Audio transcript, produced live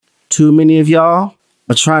too many of y'all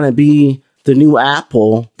are trying to be the new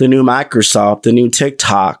Apple, the new Microsoft, the new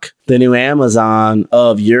TikTok, the new Amazon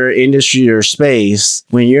of your industry or space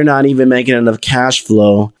when you're not even making enough cash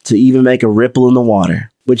flow to even make a ripple in the water.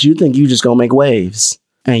 But you think you just gonna make waves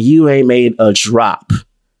and you ain't made a drop.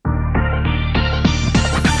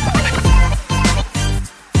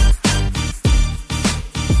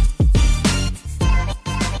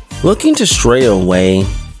 Looking to stray away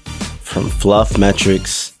from fluff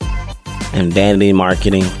metrics and vanity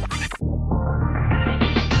marketing?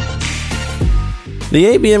 The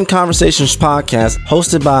ABM Conversations podcast,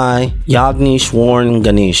 hosted by Yagnish Warren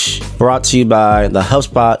Ganesh, brought to you by the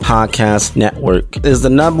HubSpot Podcast Network, is the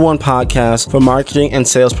 #1 podcast for marketing and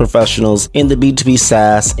sales professionals in the B2B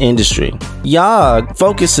SaaS industry. Yag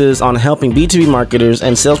focuses on helping B2B marketers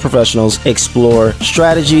and sales professionals explore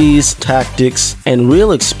strategies, tactics, and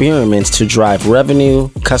real experiments to drive revenue,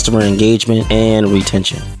 customer engagement, and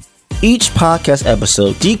retention. Each podcast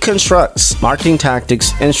episode deconstructs marketing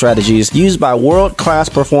tactics and strategies used by world-class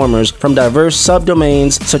performers from diverse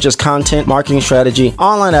subdomains such as content, marketing strategy,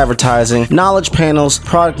 online advertising, knowledge panels,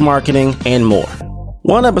 product marketing, and more.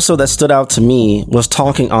 One episode that stood out to me was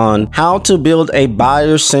talking on how to build a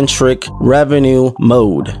buyer-centric revenue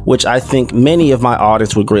mode, which I think many of my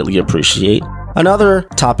audience would greatly appreciate. Another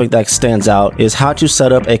topic that stands out is how to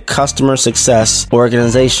set up a customer success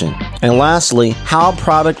organization. And lastly, how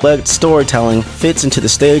product-led storytelling fits into the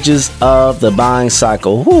stages of the buying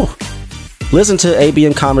cycle. Whew. Listen to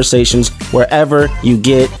ABM Conversations wherever you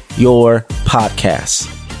get your podcasts.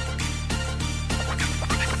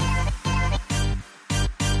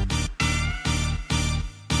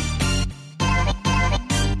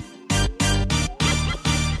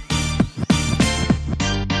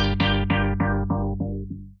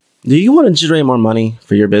 Do you want to generate more money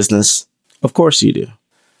for your business? Of course you do.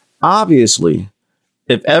 Obviously,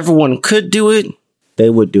 if everyone could do it, they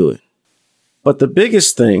would do it. But the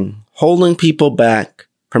biggest thing holding people back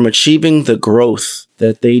from achieving the growth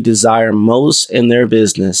that they desire most in their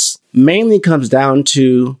business mainly comes down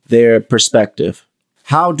to their perspective.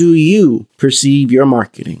 How do you perceive your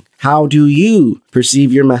marketing? How do you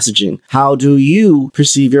perceive your messaging? How do you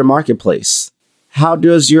perceive your marketplace? How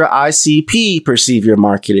does your ICP perceive your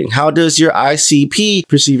marketing? How does your ICP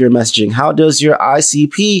perceive your messaging? How does your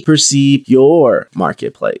ICP perceive your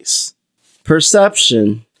marketplace?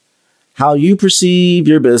 Perception, how you perceive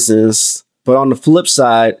your business, but on the flip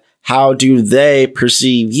side, how do they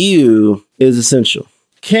perceive you is essential.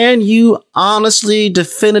 Can you honestly,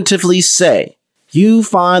 definitively say you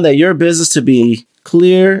find that your business to be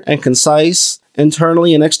clear and concise,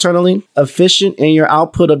 internally and externally, efficient in your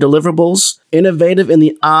output of deliverables, innovative in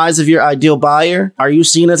the eyes of your ideal buyer? Are you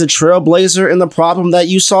seen as a trailblazer in the problem that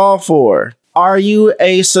you solve for? Are you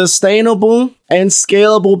a sustainable and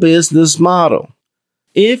scalable business model?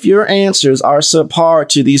 If your answers are subpar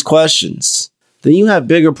to these questions, then you have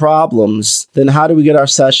bigger problems than how do we get our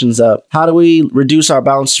sessions up? How do we reduce our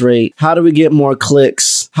bounce rate? How do we get more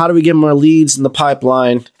clicks? How do we get more leads in the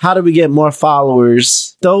pipeline? How do we get more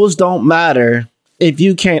followers? Those don't matter if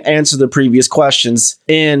you can't answer the previous questions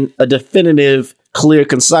in a definitive, clear,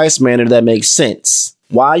 concise manner that makes sense.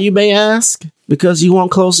 Why, you may ask? Because you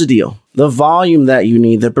won't close the deal. The volume that you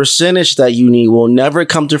need, the percentage that you need will never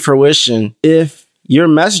come to fruition if your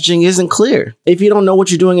messaging isn't clear, if you don't know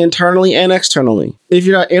what you're doing internally and externally, if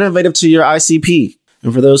you're not innovative to your ICP.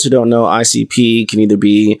 And for those who don't know, ICP can either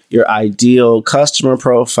be your ideal customer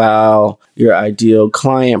profile, your ideal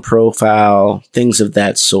client profile, things of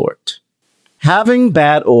that sort. Having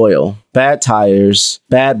bad oil, bad tires,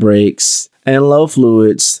 bad brakes, and low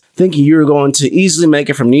fluids, thinking you're going to easily make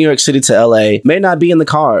it from New York City to LA may not be in the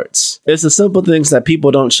cards. It's the simple things that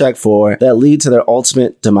people don't check for that lead to their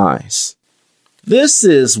ultimate demise. This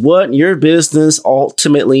is what your business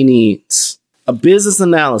ultimately needs. A business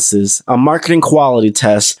analysis, a marketing quality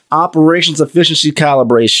test, operations efficiency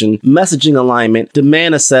calibration, messaging alignment,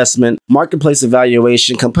 demand assessment, marketplace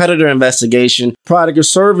evaluation, competitor investigation, product or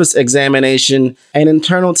service examination, and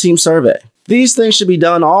internal team survey. These things should be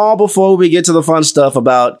done all before we get to the fun stuff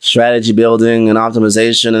about strategy building and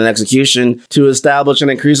optimization and execution to establish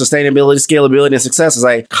and increase sustainability, scalability, and success. As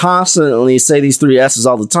I constantly say these 3 S's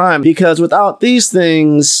all the time, because without these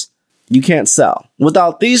things, you can't sell.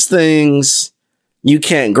 Without these things, you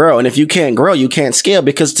can't grow. And if you can't grow, you can't scale,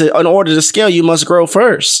 because in order to scale, you must grow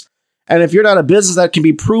first. And if you're not a business that can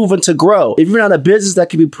be proven to grow, if you're not a business that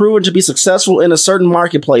can be proven to be successful in a certain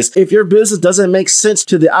marketplace, if your business doesn't make sense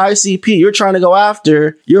to the ICP you're trying to go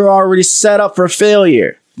after, you're already set up for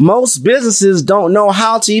failure. Most businesses don't know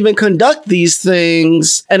how to even conduct these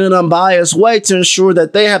things in an unbiased way to ensure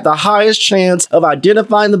that they have the highest chance of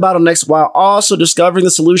identifying the bottlenecks while also discovering the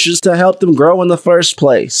solutions to help them grow in the first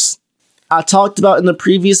place. I talked about in the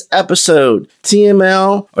previous episode,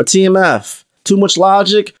 TML or TMF, too much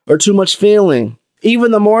logic or too much feeling.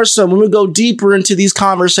 Even the more so when we go deeper into these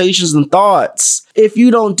conversations and thoughts. If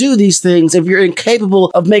you don't do these things, if you're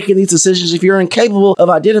incapable of making these decisions, if you're incapable of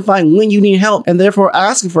identifying when you need help and therefore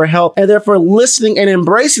asking for help and therefore listening and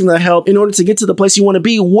embracing the help in order to get to the place you want to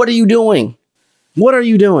be, what are you doing? What are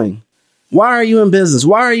you doing? Why are you in business?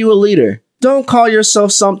 Why are you a leader? Don't call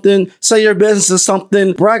yourself something, say your business is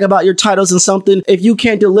something, brag about your titles and something if you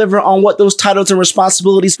can't deliver on what those titles and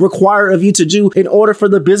responsibilities require of you to do in order for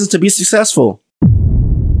the business to be successful.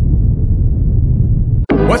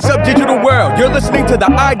 What's up, digital world? You're listening to the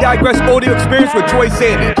I Digress audio experience with Troy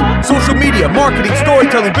Sandage. Social media, marketing,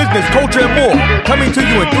 storytelling, business, culture, and more. Coming to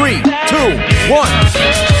you in 3, 2,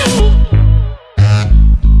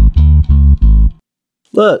 1.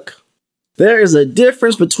 Look, there is a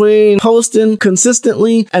difference between posting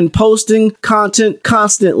consistently and posting content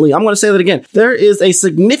constantly. I'm going to say that again. There is a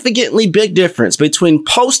significantly big difference between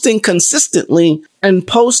posting consistently and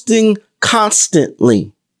posting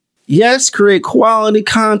constantly. Yes, create quality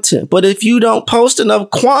content, but if you don't post enough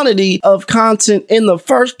quantity of content in the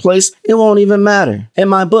first place, it won't even matter. In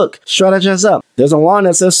my book, Strategize Up, there's a line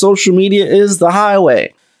that says social media is the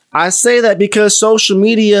highway. I say that because social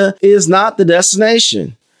media is not the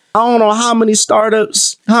destination. I don't know how many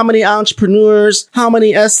startups, how many entrepreneurs, how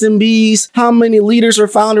many SMBs, how many leaders or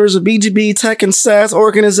founders of B2B tech and SaaS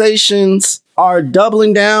organizations are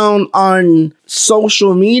doubling down on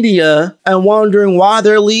social media and wondering why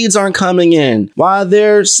their leads aren't coming in, why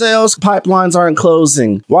their sales pipelines aren't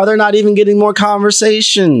closing, why they're not even getting more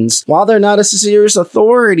conversations, why they're not a serious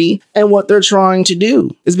authority in what they're trying to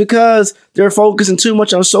do. It's because they're focusing too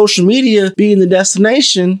much on social media being the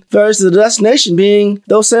destination versus the destination being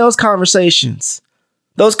those sales conversations,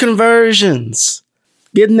 those conversions,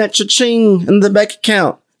 getting that cha-ching in the bank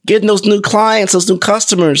account, getting those new clients, those new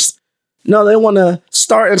customers. No, they want to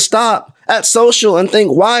start and stop at social and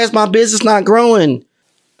think, why is my business not growing?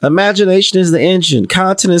 Imagination is the engine.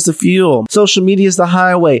 Content is the fuel. Social media is the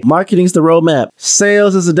highway. Marketing is the roadmap.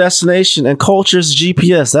 Sales is the destination. And culture is the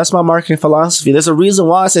GPS. That's my marketing philosophy. There's a reason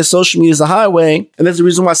why I say social media is the highway. And there's a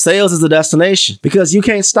reason why sales is the destination. Because you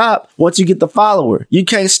can't stop once you get the follower. You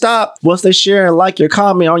can't stop once they share and like your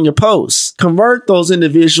comment on your posts. Convert those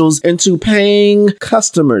individuals into paying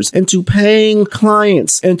customers, into paying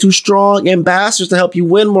clients, into strong ambassadors to help you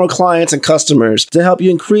win more clients and customers, to help you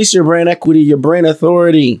increase your brand equity, your brand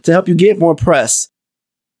authority, to help you get more press.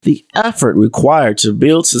 The effort required to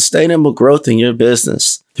build sustainable growth in your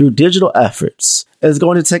business through digital efforts is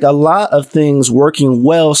going to take a lot of things working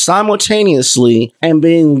well simultaneously, and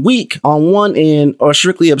being weak on one end or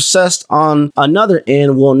strictly obsessed on another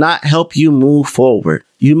end will not help you move forward.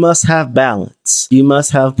 You must have balance. You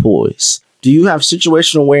must have poise. Do you have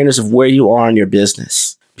situational awareness of where you are in your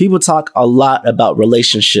business? People talk a lot about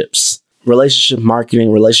relationships, relationship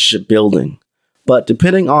marketing, relationship building. But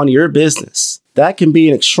depending on your business, that can be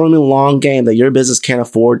an extremely long game that your business can't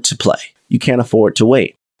afford to play. You can't afford to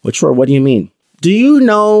wait. Well, Troy, what do you mean? Do you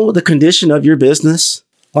know the condition of your business?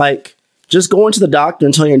 Like, just going to the doctor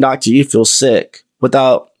and telling your doctor you feel sick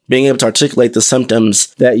without being able to articulate the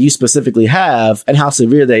symptoms that you specifically have and how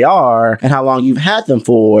severe they are and how long you've had them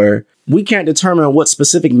for. We can't determine what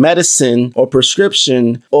specific medicine or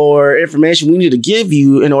prescription or information we need to give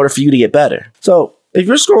you in order for you to get better. So, if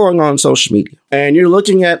you're scrolling on social media and you're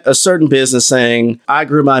looking at a certain business saying, I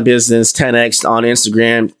grew my business 10x on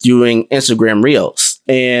Instagram doing Instagram Reels,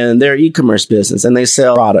 and they're e-commerce business and they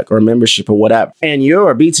sell product or membership or whatever, and you're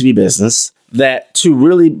a B2B business that to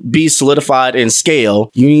really be solidified in scale,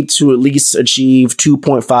 you need to at least achieve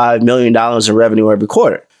 $2.5 million in revenue every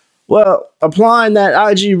quarter. Well, applying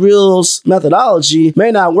that IG Reels methodology may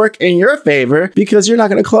not work in your favor because you're not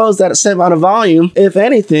going to close that same amount of volume, if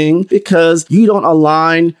anything, because you don't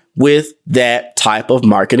align with that type of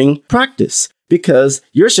marketing practice, because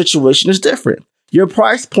your situation is different. Your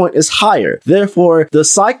price point is higher. Therefore, the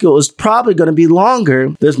cycle is probably going to be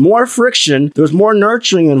longer. There's more friction. There's more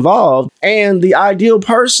nurturing involved. And the ideal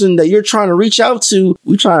person that you're trying to reach out to,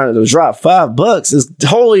 we're trying to drop $5 is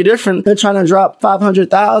totally different than trying to drop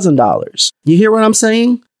 $500,000. You hear what I'm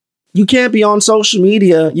saying? You can't be on social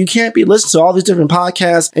media. You can't be listening to all these different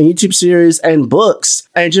podcasts and YouTube series and books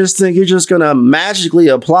and just think you're just going to magically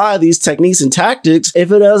apply these techniques and tactics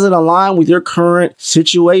if it doesn't align with your current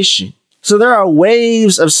situation. So there are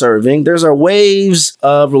waves of serving. There are waves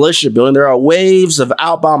of relationship building. There are waves of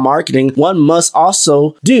outbound marketing one must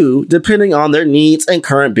also do depending on their needs and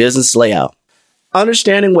current business layout.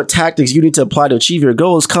 Understanding what tactics you need to apply to achieve your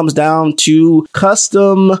goals comes down to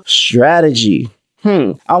custom strategy.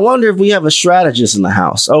 I wonder if we have a strategist in the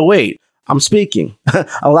house. Oh, wait. I'm speaking.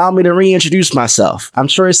 Allow me to reintroduce myself. I'm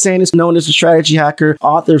Troy Sanders, known as the strategy hacker,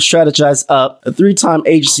 author of Strategize Up, a 3-time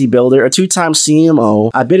agency builder, a 2-time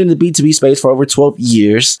CMO. I've been in the B2B space for over 12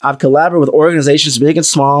 years. I've collaborated with organizations big and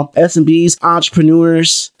small, SMBs,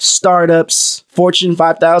 entrepreneurs, startups, Fortune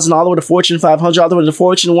 5,000, all the way to Fortune 500, all the way to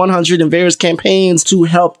Fortune 100 in various campaigns to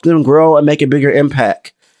help them grow and make a bigger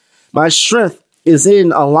impact. My strength is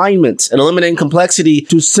in alignment and eliminating complexity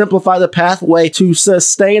to simplify the pathway to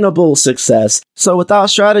sustainable success. So without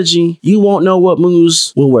strategy, you won't know what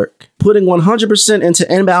moves will work. Putting 100%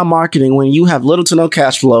 into inbound marketing when you have little to no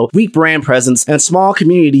cash flow, weak brand presence, and small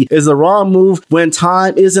community is the wrong move when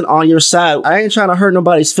time isn't on your side. I ain't trying to hurt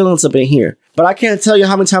nobody's feelings up in here, but I can't tell you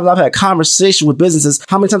how many times I've had conversation with businesses,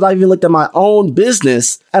 how many times I've even looked at my own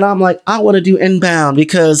business, and I'm like, I want to do inbound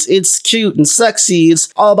because it's cute and sexy.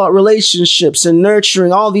 It's all about relationships and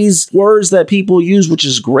nurturing, all these words that people use, which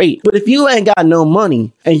is great. But if you ain't got no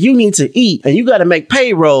money and you need to eat and you got to make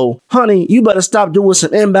payroll, honey, you better stop doing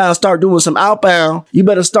some inbound, start doing some outbound. You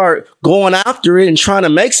better start going after it and trying to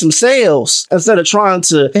make some sales instead of trying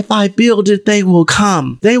to, if I build it, they will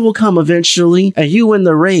come. They will come eventually, and you in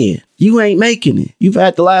the red. You ain't making it. You've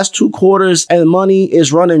had the last 2 quarters and the money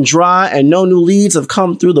is running dry and no new leads have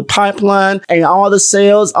come through the pipeline and all the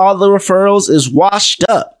sales, all the referrals is washed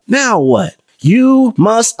up. Now what? You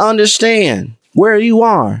must understand where you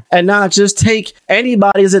are and not just take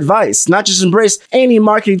anybody's advice, not just embrace any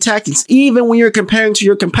marketing tactics, even when you're comparing to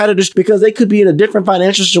your competitors, because they could be in a different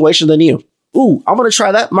financial situation than you. Ooh, I'm going to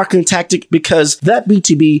try that marketing tactic because that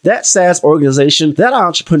B2B, that SaaS organization, that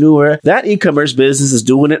entrepreneur, that e-commerce business is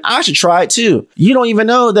doing it. I should try it too. You don't even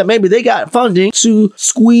know that maybe they got funding to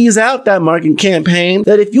squeeze out that marketing campaign,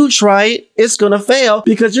 that if you try it, it's going to fail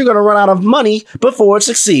because you're going to run out of money before it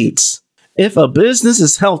succeeds. If a business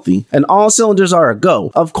is healthy and all cylinders are a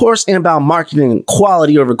go, of course, inbound marketing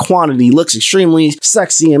quality over quantity looks extremely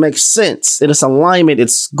sexy and makes sense. In its alignment,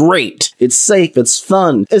 it's great. It's safe. It's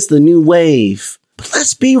fun. It's the new wave. But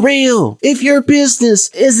let's be real. If your business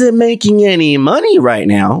isn't making any money right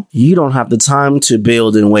now, you don't have the time to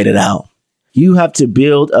build and wait it out. You have to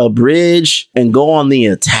build a bridge and go on the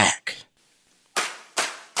attack.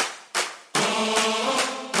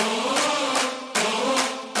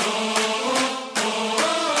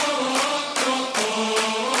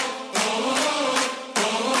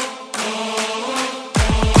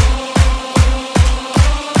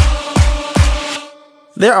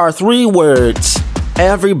 There are 3 words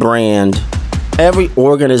every brand, every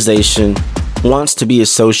organization wants to be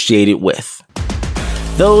associated with.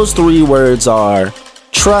 Those 3 words are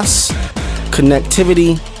trust,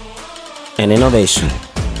 connectivity, and innovation.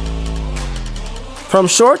 From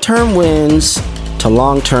short-term wins to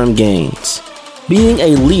long-term gains, being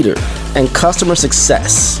a leader and customer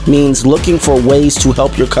success means looking for ways to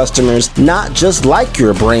help your customers not just like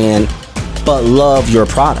your brand, but love your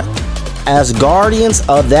product. As guardians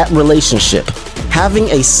of that relationship, having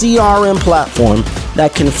a CRM platform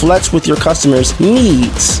that can flex with your customers'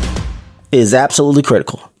 needs is absolutely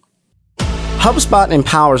critical. HubSpot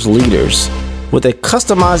empowers leaders with a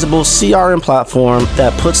customizable CRM platform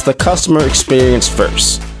that puts the customer experience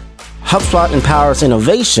first. HubSpot empowers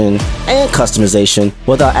innovation and customization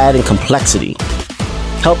without adding complexity,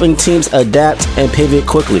 helping teams adapt and pivot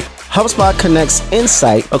quickly. HubSpot connects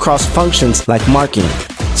insight across functions like marketing,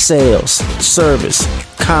 sales, service,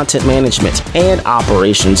 content management, and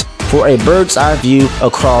operations for a bird's eye view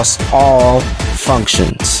across all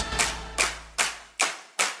functions.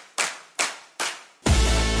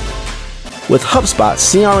 With HubSpot's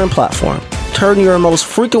CRM platform, turn your most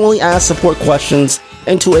frequently asked support questions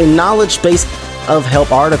into a knowledge base of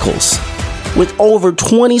help articles. With over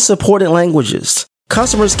 20 supported languages,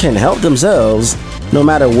 customers can help themselves no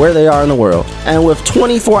matter where they are in the world. And with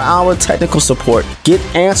 24-hour technical support, get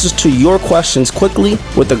answers to your questions quickly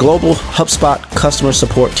with the global HubSpot customer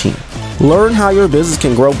support team. Learn how your business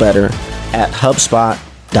can grow better at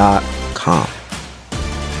HubSpot.com.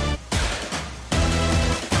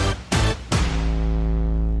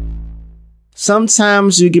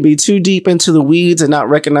 Sometimes you can be too deep into the weeds and not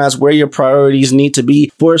recognize where your priorities need to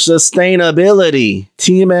be for sustainability.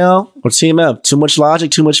 TML or TMF, too much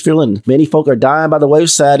logic, too much feeling. Many folk are dying by the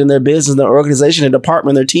wayside in their business, their organization, their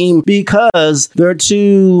department, their team because they're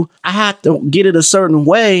too, I have to get it a certain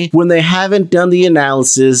way when they haven't done the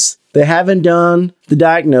analysis, they haven't done the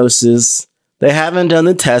diagnosis, they haven't done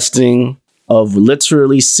the testing of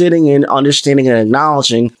literally sitting in, understanding and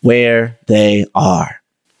acknowledging where they are.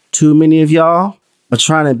 Too many of y'all are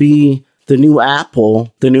trying to be the new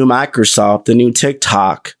Apple, the new Microsoft, the new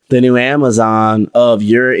TikTok, the new Amazon of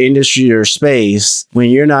your industry or space when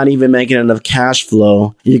you're not even making enough cash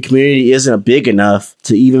flow. Your community isn't big enough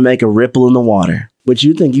to even make a ripple in the water. But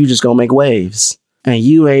you think you just gonna make waves and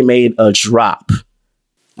you ain't made a drop.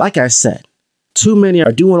 Like I said, too many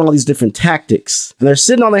are doing all these different tactics and they're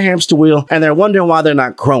sitting on the hamster wheel and they're wondering why they're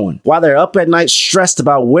not growing, why they're up at night stressed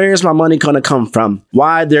about where's my money going to come from,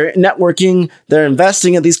 why they're networking, they're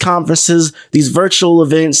investing at these conferences, these virtual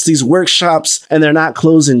events, these workshops, and they're not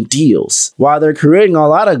closing deals, why they're creating a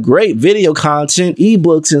lot of great video content,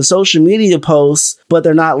 ebooks, and social media posts, but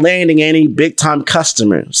they're not landing any big time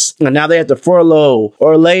customers. And now they have to furlough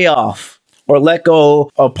or lay off or let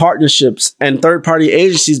go of partnerships and third-party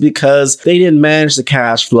agencies because they didn't manage the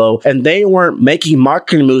cash flow and they weren't making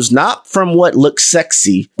marketing moves, not from what looked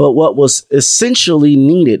sexy, but what was essentially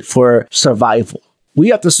needed for survival. We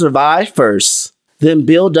have to survive first, then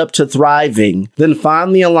build up to thriving, then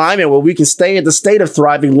find the alignment where we can stay at the state of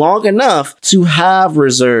thriving long enough to have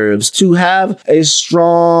reserves, to have a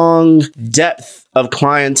strong depth of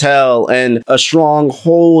clientele and a strong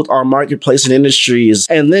hold on marketplace and industries.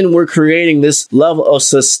 And then we're creating this level of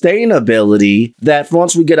sustainability that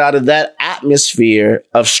once we get out of that atmosphere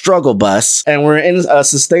of struggle bus and we're in a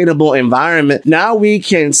sustainable environment, now we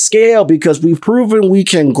can scale because we've proven we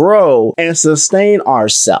can grow and sustain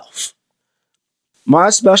ourselves. My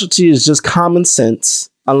specialty is just common sense,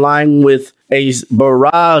 aligned with a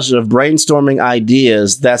barrage of brainstorming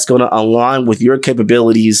ideas that's going to align with your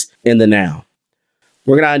capabilities in the now.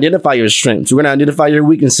 We're going to identify your strengths. We're going to identify your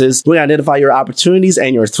weaknesses. We're going to identify your opportunities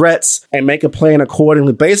and your threats and make a plan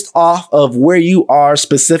accordingly based off of where you are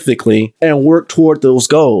specifically and work toward those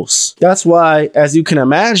goals. That's why, as you can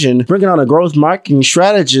imagine, bringing on a growth marketing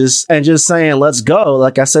strategist and just saying, let's go,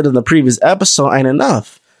 like I said in the previous episode, ain't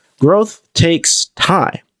enough. Growth takes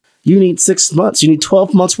time. You need 6 months. You need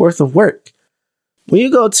 12 months worth of work. When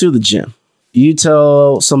you go to the gym, you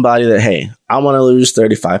tell somebody that, hey, I want to lose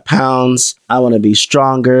 35 pounds. I want to be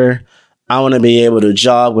stronger. I want to be able to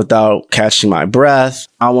jog without catching my breath.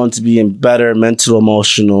 I want to be in better mental,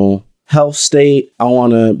 emotional health state. I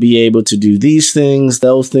want to be able to do these things,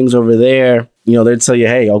 those things over there. You know, they tell you,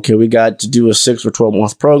 hey, okay, we got to do a 6 or 12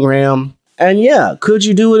 month program. And yeah, could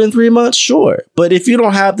you do it in 3 months? Sure. But if you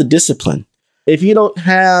don't have the discipline, if you don't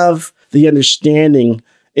have the understanding,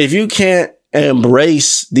 if you can't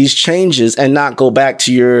embrace these changes and not go back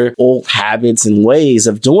to your old habits and ways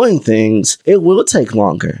of doing things, it will take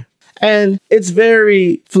longer. And it's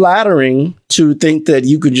very flattering to think that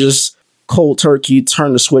you could just cold turkey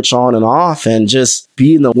turn the switch on and off and just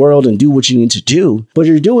be in the world and do what you need to do. But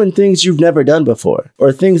you're doing things you've never done before,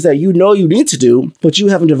 or things that you know you need to do, but you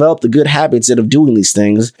haven't developed the good habits of doing these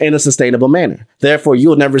things in a sustainable manner. Therefore,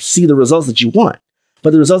 you'll never see the results that you want.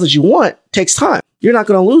 But the results that you want takes time. You're not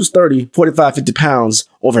going to lose 30, 45, 50 pounds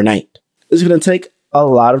overnight. It's going to take a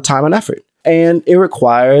lot of time and effort, and it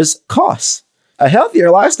requires costs. A healthier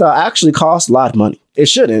lifestyle actually costs a lot of money. It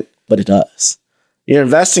shouldn't, but it does. You're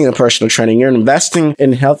investing in personal training. You're investing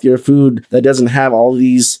in healthier food that doesn't have all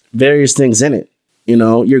these various things in it. You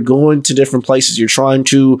know, you're going to different places. You're trying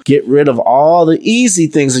to get rid of all the easy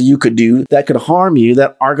things that you could do that could harm you,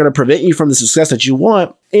 that are going to prevent you from the success that you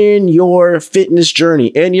want in your fitness journey,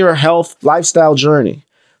 in your health lifestyle journey.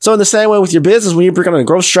 So in the same way with your business, when you're bringing on a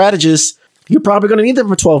growth strategist, you're probably going to need them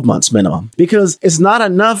for 12 months minimum, because it's not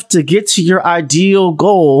enough to get to your ideal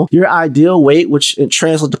goal, your ideal weight, which it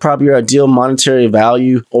translates to probably your ideal monetary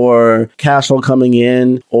value or cash flow coming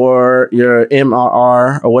in or your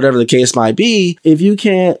MRR or whatever the case might be, if you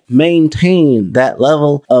can't maintain that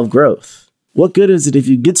level of growth. What good is it if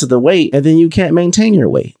you get to the weight and then you can't maintain your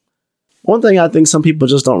weight? One thing I think some people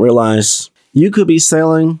just don't realize, you could be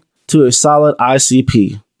selling to a solid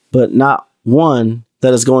ICP, but not one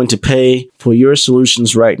that is going to pay for your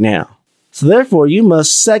solutions right now. So therefore, you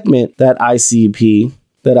must segment that ICP,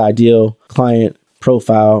 that ideal client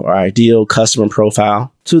profile or ideal customer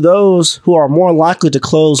profile, to those who are more likely to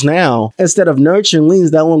close now instead of nurturing leads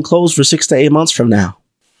that won't close for 6 to 8 months from now.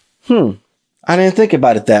 I didn't think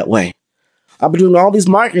about it that way. I've been doing all these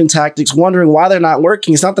marketing tactics, wondering why they're not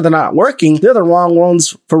working. It's not that they're not working. They're the wrong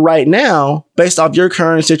ones for right now, based off your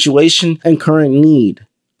current situation and current need.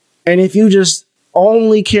 And if you just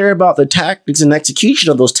only care about the tactics and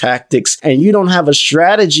execution of those tactics, and you don't have a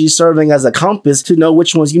strategy serving as a compass to know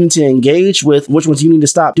which ones you need to engage with, which ones you need to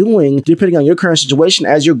stop doing, depending on your current situation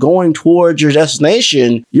as you're going towards your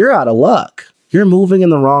destination, you're out of luck. You're moving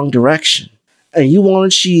in the wrong direction. And you won't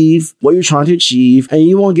achieve what you're trying to achieve, and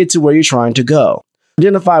you won't get to where you're trying to go.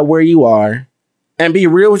 Identify where you are, and be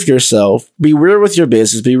real with yourself, be real with your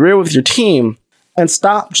business, be real with your team, and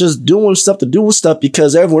stop just doing stuff to do stuff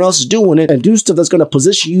because everyone else is doing it, and do stuff that's going to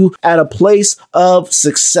position you at a place of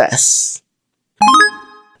success.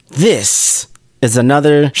 This is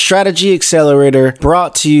another Strategy Accelerator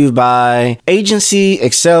brought to you by Agency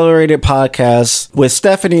Accelerated Podcast with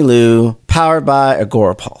Stephanie Liu, powered by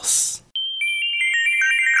Agorapulse.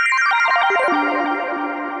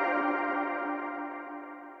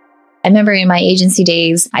 I remember in my agency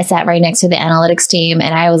days, I sat right next to the analytics team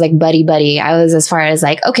and I was like buddy. I was as far as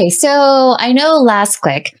like, okay, so I know last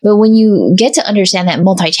click, but when you get to understand that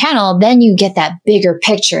multi-channel, then you get that bigger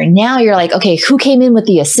picture. Now you're like, okay, who came in with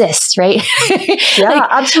the assist, right? Yeah,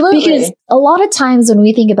 absolutely. Because a lot of times when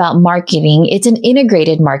we think about marketing, it's an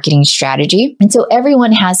integrated marketing strategy. And so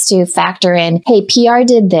everyone has to factor in, hey, PR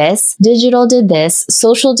did this, digital did this,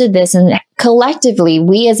 social did this, and collectively,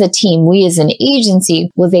 we as a team, we as an agency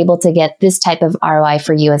was able to get this type of ROI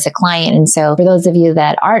for you as a client. And so for those of you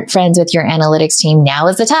that aren't friends with your analytics team, now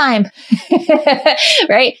is the time,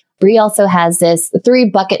 right? Bree also has this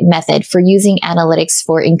 3-bucket method for using analytics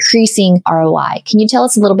for increasing ROI. Can you tell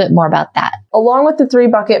us a little bit more about that? Along with the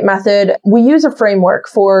 3-bucket method, we use a framework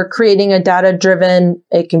for creating a data-driven,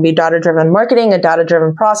 it can be data-driven marketing, a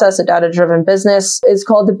data-driven process, a data-driven business. It's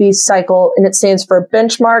called the BEAST cycle, and it stands for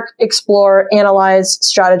benchmark, explore, analyze,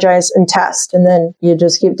 strategize, and test. And then you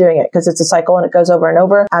just keep doing it because it's a cycle and it goes over and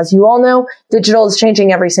over. As you all know, digital is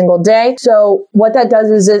changing every single day. So what that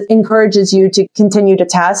does is it encourages you to continue to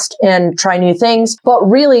test and try new things, but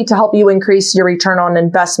really to help you increase your return on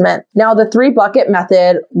investment. Now, the 3-bucket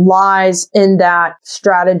method lies in that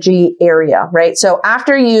strategy area, right? So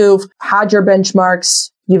after you've had your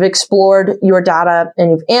benchmarks, you've explored your data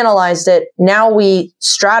and you've analyzed it, now we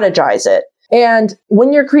strategize it. And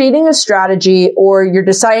when you're creating a strategy or you're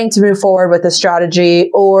deciding to move forward with a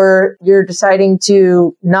strategy or you're deciding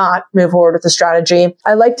to not move forward with a strategy,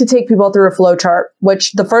 I like to take people through a flow chart,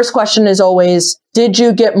 which the first question is always, did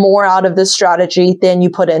you get more out of this strategy than you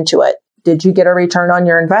put into it? Did you get a return on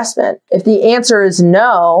your investment? If the answer is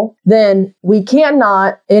no, then we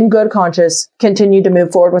cannot, in good conscience, continue to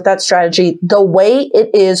move forward with that strategy the way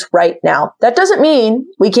it is right now. That doesn't mean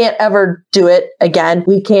we can't ever do it again.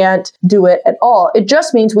 We can't do it at all. It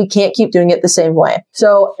just means we can't keep doing it the same way.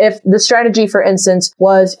 So if the strategy, for instance,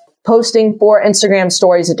 was posting 4 Instagram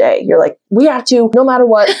stories a day. You're like, we have to, no matter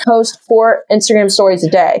what, post 4 Instagram stories a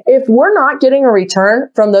day. If we're not getting a return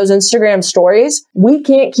from those Instagram stories, we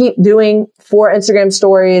can't keep doing 4 Instagram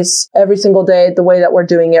stories every single day the way that we're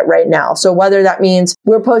doing it right now. So whether that means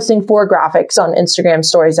we're posting 4 graphics on Instagram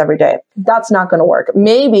stories every day, that's not going to work.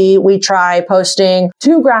 Maybe we try posting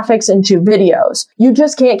 2 graphics and 2 videos. You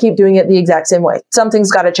just can't keep doing it the exact same way.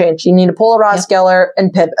 Something's got to change. You need to pull a Ross Geller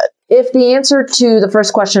and pivot. If the answer to the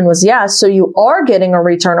first question was yes, so you are getting a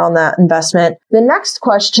return on that investment, the next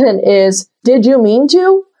question is, did you mean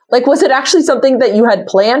to? Like, was it actually something that you had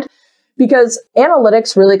planned? Because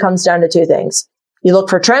analytics really comes down to 2 things. You look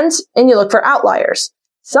for trends and you look for outliers.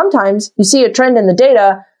 Sometimes you see a trend in the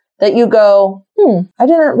data that you go, I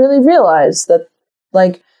didn't really realize that,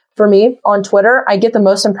 like, for me, on Twitter, I get the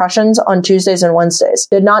most impressions on Tuesdays and Wednesdays.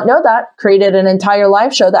 Did not know that. Created an entire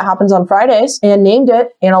live show that happens on Fridays and named it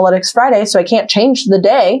Analytics Friday. So I can't change the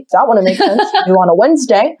day. That wouldn't make sense to do on a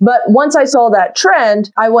Wednesday. But once I saw that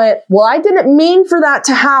trend, I went, well, I didn't mean for that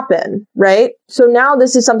to happen, right? So now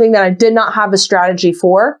this is something that I did not have a strategy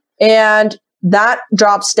for. And that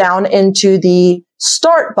drops down into the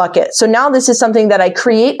start bucket. So now this is something that I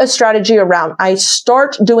create a strategy around. I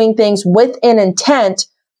start doing things with an intent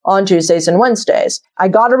on Tuesdays and Wednesdays. I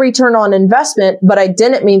got a return on investment, but I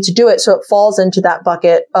didn't mean to do it. So it falls into that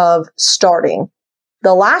bucket of starting.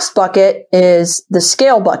 The last bucket is the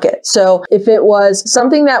scale bucket. So if it was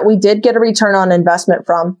something that we did get a return on investment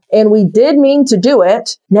from, and we did mean to do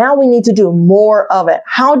it, now we need to do more of it.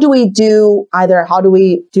 How do we do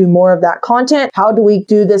more of that content? How do we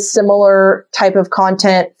do this similar type of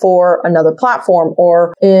content for another platform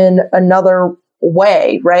or in another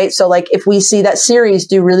way, right? So like if we see that series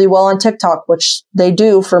do really well on TikTok, which they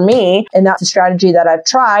do for me, and that's a strategy that I've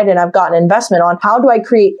tried and I've gotten investment on, how do I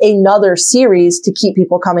create another series to keep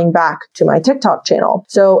people coming back to my TikTok channel?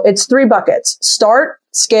 So it's 3 buckets: start,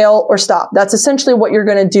 scale, or stop. That's essentially what you're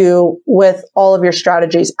going to do with all of your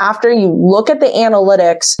strategies. After you look at the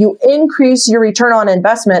analytics, you increase your return on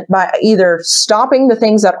investment by either stopping the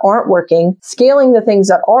things that aren't working, scaling the things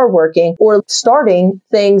that are working, or starting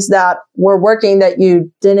things that were working that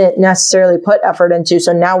you didn't necessarily put effort into.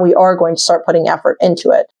 So now we are going to start putting effort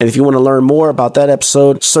into it. And if you want to learn more about that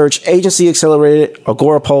episode, search Agency Accelerated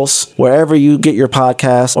Agorapulse wherever you get your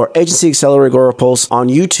podcast, or Agency Accelerated Agorapulse on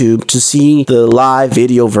YouTube to see the live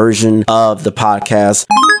video version of the podcast.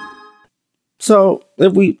 So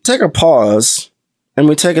if we take a pause and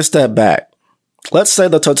we take a step back, let's say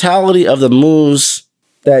the totality of the moves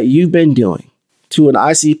that you've been doing to an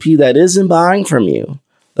ICP that isn't buying from you,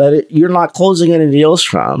 that you're not closing any deals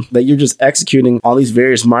from, that you're just executing all these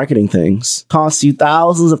various marketing things, costs you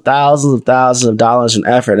thousands of dollars in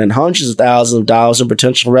effort and hundreds of thousands of dollars in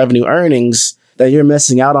potential revenue earnings that you're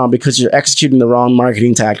missing out on because you're executing the wrong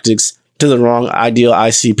marketing tactics to the wrong ideal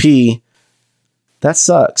ICP. That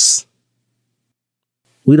sucks.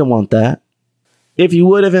 We don't want that. If you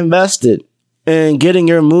would have invested in getting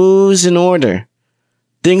your moves in order,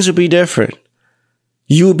 things would be different.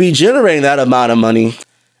 You would be generating that amount of money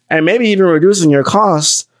and maybe even reducing your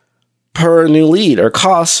costs per new lead, or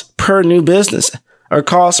costs per new business, or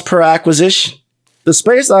costs per acquisition. The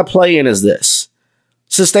space I play in is this: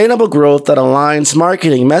 sustainable growth that aligns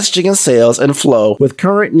marketing, messaging, and sales and flow with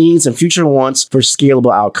current needs and future wants for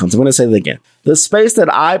scalable outcomes. I'm going to say that again. The space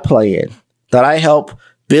that I play in, that I help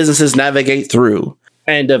businesses navigate through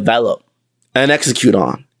and develop and execute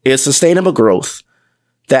on, is sustainable growth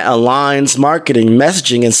that aligns marketing,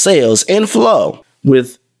 messaging, and sales and flow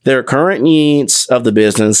with their current needs of the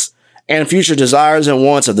business and future desires and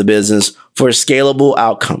wants of the business for scalable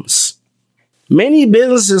outcomes. Many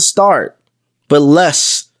businesses start, but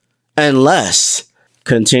less and less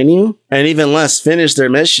continue, and even less finish their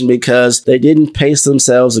mission because they didn't pace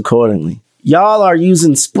themselves accordingly. Y'all are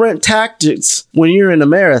using sprint tactics when you're in a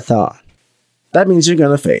marathon. That means you're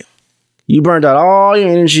going to fail. You burned out all your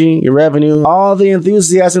energy, your revenue, all the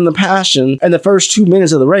enthusiasm, the passion, and the first 2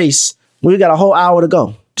 minutes of the race. We got a whole hour to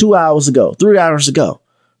go, 2 hours to go, 3 hours to go.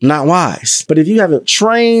 Not wise. But if you haven't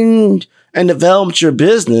trained and developed your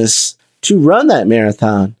business to run that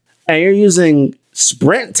marathon, and you're using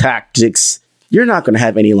sprint tactics, you're not going to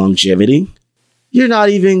have any longevity. You're not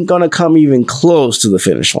even going to come even close to the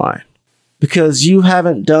finish line because you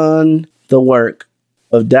haven't done the work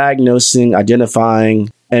of diagnosing,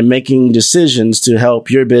 identifying, and making decisions to help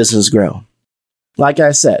your business grow. Like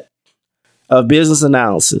I said, a business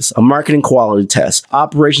analysis, a marketing quality test,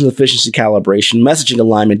 operations efficiency calibration, messaging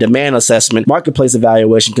alignment, demand assessment, marketplace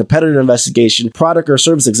evaluation, competitor investigation, product or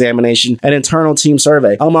service examination, and internal team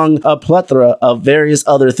survey, among a plethora of various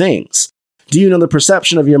other things. Do you know the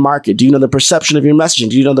perception of your market? Do you know the perception of your messaging?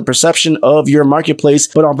 Do you know the perception of your marketplace?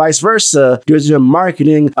 But on vice versa, does your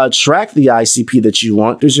marketing attract the ICP that you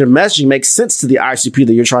want? Does your messaging make sense to the ICP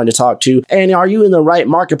that you're trying to talk to? And are you in the right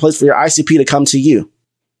marketplace for your ICP to come to you?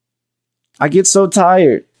 I get so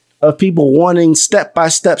tired of people wanting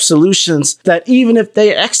step-by-step solutions that even if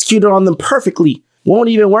they execute on them perfectly, won't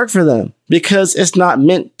even work for them because it's not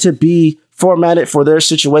meant to be formatted for their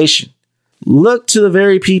situation. Look to the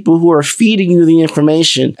very people who are feeding you the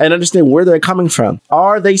information and understand where they're coming from.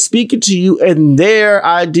 Are they speaking to you in their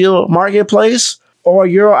ideal marketplace or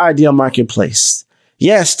your ideal marketplace?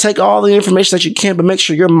 Yes, take all the information that you can, but make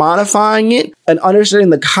sure you're modifying it and understanding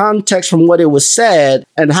the context from what it was said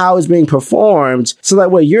and how it's being performed. So that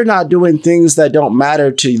way you're not doing things that don't matter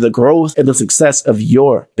to the growth and the success of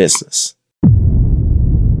your business.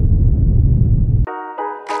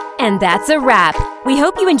 And that's a wrap. We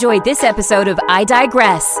hope you enjoyed this episode of I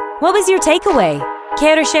Digress. What was your takeaway?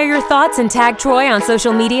 Care to share your thoughts and tag Troy on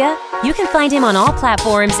social media? You can find him on all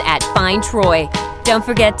platforms at Find Troy. Don't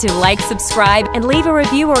forget to like, subscribe, and leave a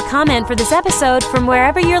review or comment for this episode from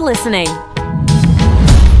wherever you're listening.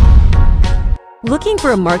 Looking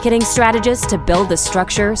for a marketing strategist to build the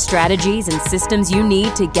structure, strategies, and systems you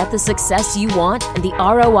need to get the success you want and the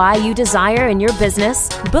ROI you desire in your business?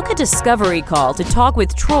 Book a discovery call to talk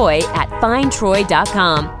with Troy at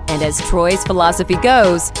findtroy.com. And as Troy's philosophy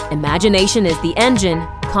goes, imagination is the engine,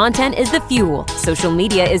 content is the fuel, social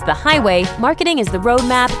media is the highway, marketing is the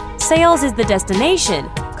roadmap, sales is the destination,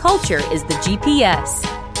 culture is the GPS.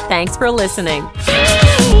 Thanks for listening.